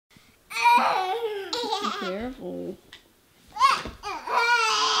Careful.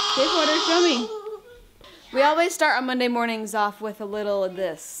 Okay, Porter, show me. We always start on Monday mornings off with a little of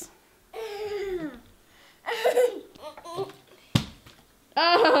this.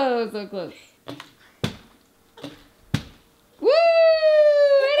 Oh, so close. Woo!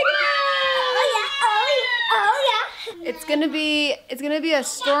 It's gonna be a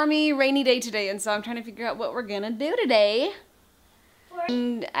stormy, rainy day today, and so I'm trying to figure out what we're gonna do today.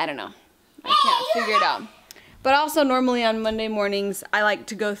 And I don't know. I can't figure it out. But also normally on Monday mornings, I like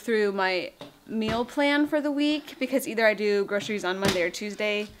to go through my meal plan for the week because either I do groceries on Monday or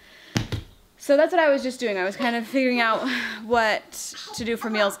Tuesday. So that's what I was just doing. I was kind of figuring out what to do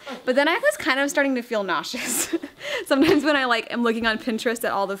for meals. But then I was kind of starting to feel nauseous. Sometimes when I am looking on Pinterest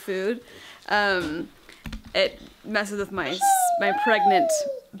at all the food, it messes with my pregnant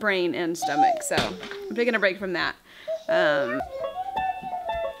brain and stomach. So I'm taking a break from that.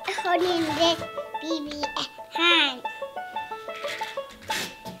 Holding this baby hand.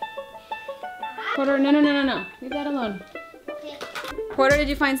 Porter, no. Leave that alone. Okay. Porter, did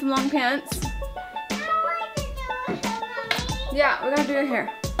you find some long pants? Yeah, we gotta do your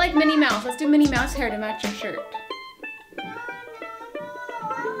hair. Like Minnie Mouse. Let's do Minnie Mouse hair to match your shirt.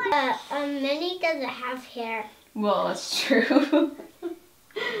 Minnie doesn't have hair. Well, that's true.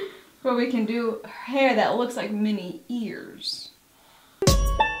 But we can do hair that looks like Minnie ears.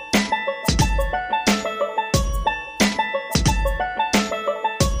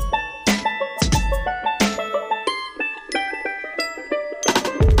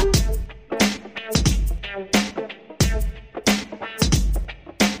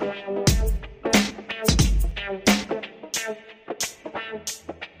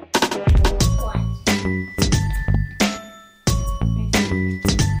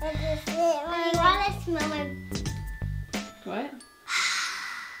 What?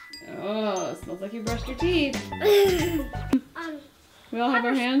 Oh, it smells like you brushed your teeth. We all have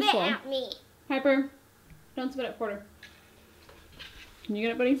our hands full. At me. Piper, don't spit at Porter. Can you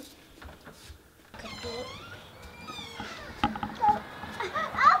get it, buddy? It's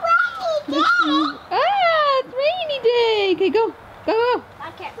rainy day. Okay, go.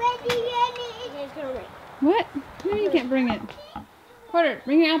 I can't. Ready. What? No, you can't bring it. Porter,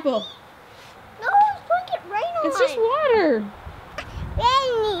 bring your apple. No, it's going to get rain on. It's just water.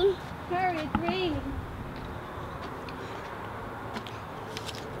 Raining. Hurry, it's raining.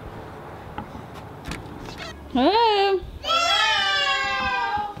 Hello.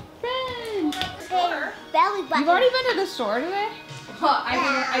 Friends. Belly button. You've already been to the store today? Well,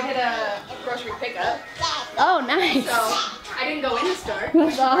 I did a grocery pickup. Oh, nice. So I didn't go in the store.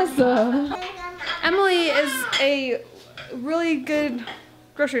 That's awesome. Emily is a really good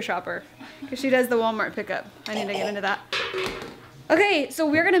grocery shopper because she does the Walmart pickup. I need to get into that. Okay, so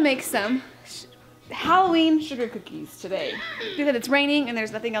we're gonna make some Halloween sugar cookies today because it's raining and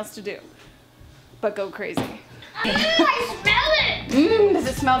there's nothing else to do but go crazy. I smell it. Does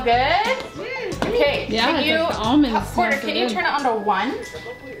it smell good? Okay, Yeah, can you, like almonds. Porter, can you turn it on to 1?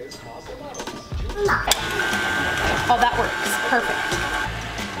 Oh, that works. Perfect.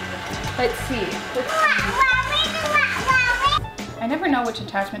 Let's see. I never know which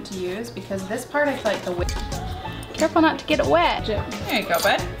attachment to use because this part I feel like the wick. Careful not to get it wet. There you go,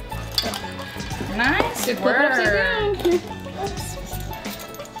 bud. Nice work.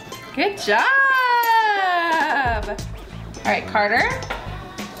 Good job. All right, Carter.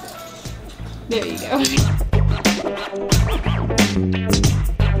 There you go.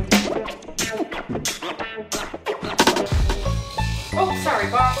 Oh, sorry,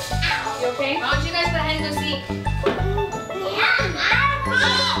 boss. You okay? Why don't you guys go ahead and go see?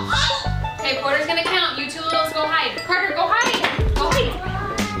 Okay, Porter's gonna count. You two littles go hide. Carter, go hide. Go hide.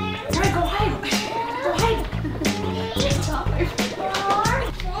 All right, go hide. Go hide.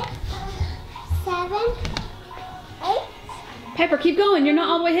 4, 6, 7, 8, Piper, keep going. You're not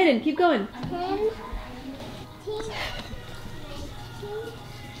all the way hidden. Keep going. 10,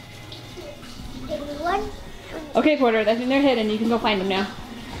 11, Okay, Porter, I think they're hidden. You can go find them now.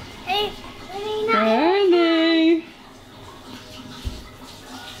 8, Where are they?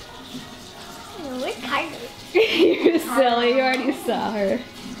 We're tired. You're silly. You already saw her.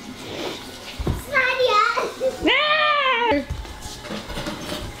 Nadia. Ah!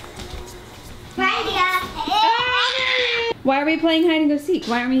 Nadia. Why are we playing hide and go seek?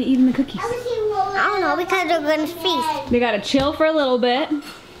 Why aren't we eating the cookies? I don't know, because they're going to feast. We gotta chill for a little bit,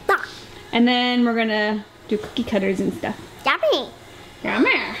 and then we're gonna do cookie cutters and stuff. Yummy. Come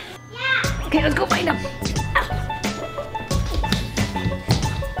here. Yeah. Okay, let's go find them.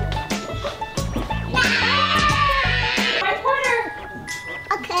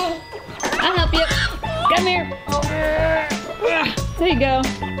 Okay. I'll help you. Come here. There you go.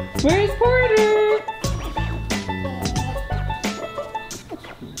 Where's Porter?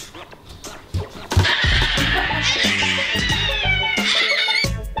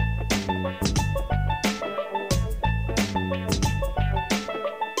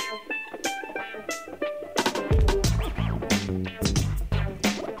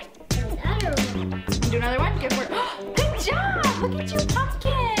 Do another one? Good work. Good job! Look at you,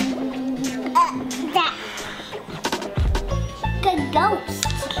 pumpkin! That. Good ghost.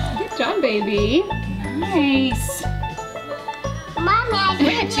 Good job, baby. Nice. Mommy, I Look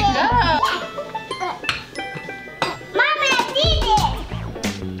did at you it. go. Mommy, I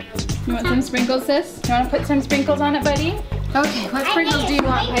did You want some sprinkles, sis? You want to put some sprinkles on it, buddy? Okay, what sprinkles do you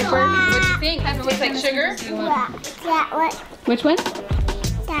want, Piper? What do you think? Piper, what's like sugar? it. That one. Which one?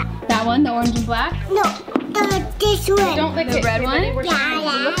 That. That one, the orange and black? No, this one. Don't lick The it. red Okay, buddy, one? we're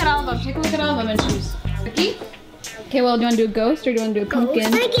Yeah, Look at all of them. Take a look at all of them and choose. Cookie? Okay, well, do you want to do a ghost or do you want to do a pumpkin?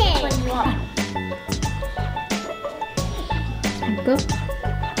 Again. Go.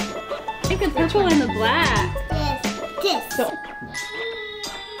 I think the purple and the black. This. So.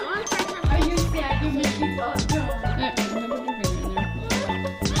 Are you sad? You make me so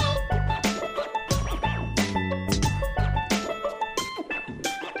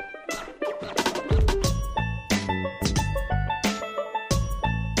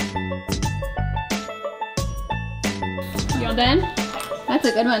You all done? That's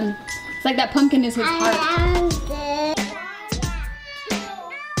a good one. It's like that pumpkin is his heart.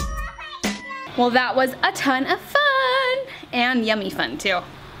 Well, that was a ton of fun and yummy fun too.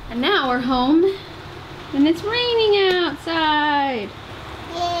 And now we're home and it's raining outside.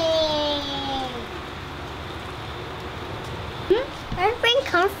 Yay. Where did rain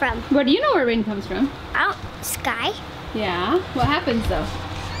come from? Where do you know where rain comes from? Out sky. Yeah. What happens though?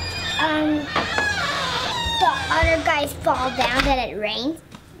 The other guys fall down and it rains.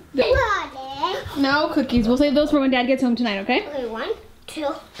 No cookies. We'll save those for when Dad gets home tonight, okay? Okay, 1, 2,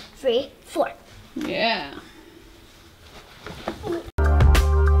 3, 4. Yeah.